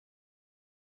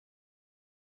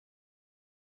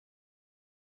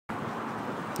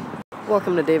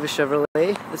Welcome to Davis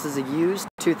Chevrolet. This is a used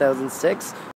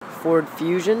 2006 Ford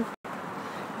Fusion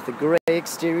with a gray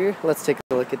exterior. Let's take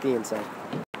a look at the inside.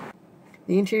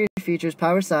 The interior features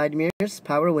power side mirrors,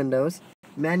 power windows,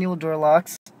 manual door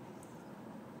locks,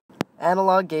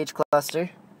 analog gauge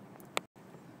cluster,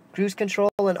 cruise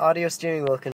control and audio steering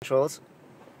wheel controls,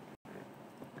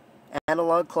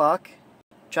 analog clock,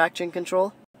 traction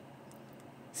control,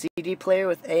 CD player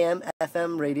with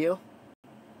AM/FM radio,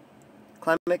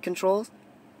 climate controls,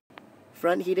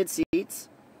 front heated seats,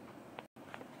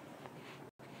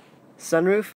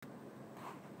 sunroof,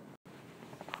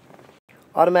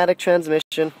 automatic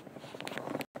transmission,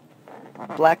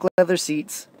 black leather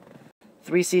seats,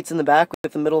 3 seats in the back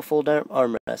with a middle fold-down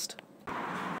armrest.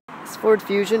 This Ford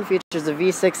Fusion features a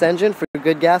V6 engine for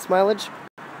good gas mileage.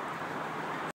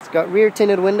 It's got rear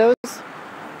tinted windows,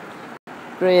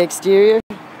 gray exterior.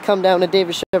 Come down to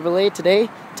Davis Chevrolet today,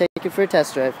 take it for a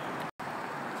test drive.